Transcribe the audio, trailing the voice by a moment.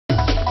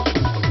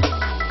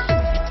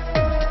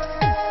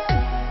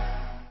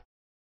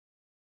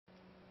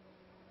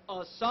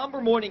A somber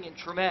morning in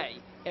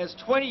Tremay as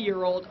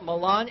 20-year-old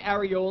Milan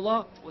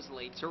Areola was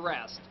laid to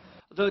rest.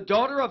 The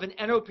daughter of an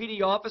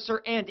NOPD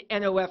officer and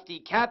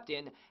NOFD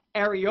captain,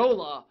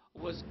 Areola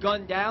was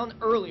gunned down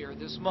earlier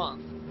this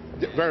month.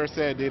 Very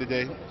sad day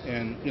today,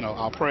 and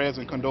our prayers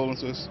and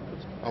condolences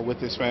are with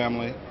his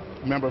family.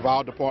 A member of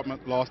our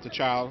department lost a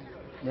child,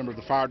 a member of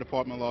the fire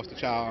department lost a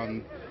child,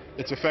 and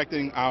it's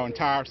affecting our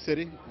entire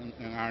city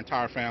and our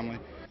entire family.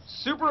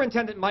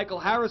 Superintendent Michael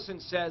Harrison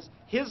says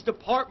his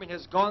department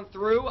has gone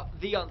through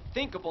the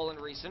unthinkable in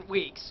recent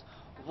weeks.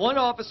 One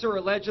officer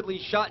allegedly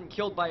shot and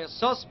killed by a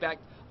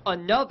suspect,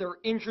 another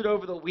injured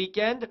over the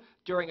weekend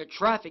during a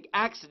traffic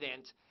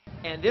accident,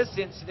 and this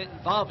incident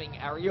involving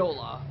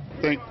Areola.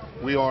 I think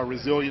we are a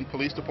resilient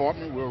police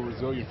department, we're a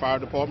resilient fire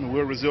department,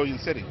 we're a resilient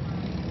city.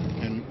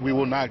 And we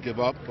will not give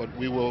up, but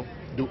we will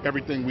do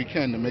everything we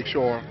can to make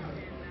sure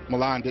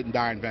Milan didn't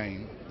die in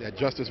vain, that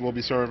justice will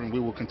be served, and we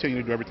will continue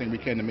to do everything we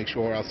can to make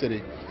sure our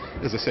city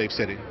is a safe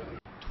city.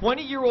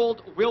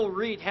 20-year-old Will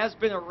Reed has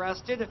been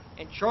arrested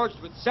and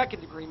charged with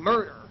second-degree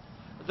murder.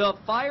 The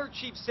fire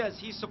chief says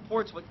he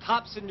supports what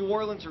cops in New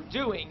Orleans are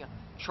doing,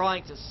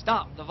 trying to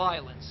stop the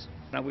violence.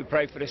 Now we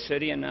pray for the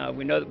city, and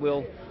we know that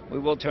we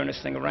will turn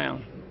this thing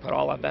around, put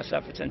all our best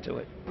efforts into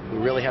it. We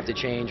really have to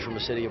change from a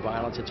city of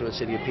violence into a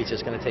city of peace.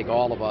 It's going to take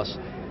all of us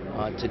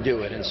to do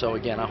it. And so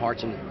again, our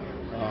hearts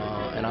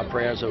and our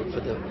prayers are for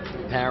the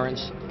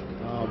parents,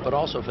 but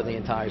also for the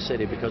entire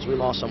city, because we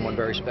lost someone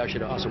very special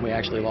to us, and we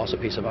actually lost a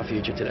piece of our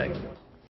future today.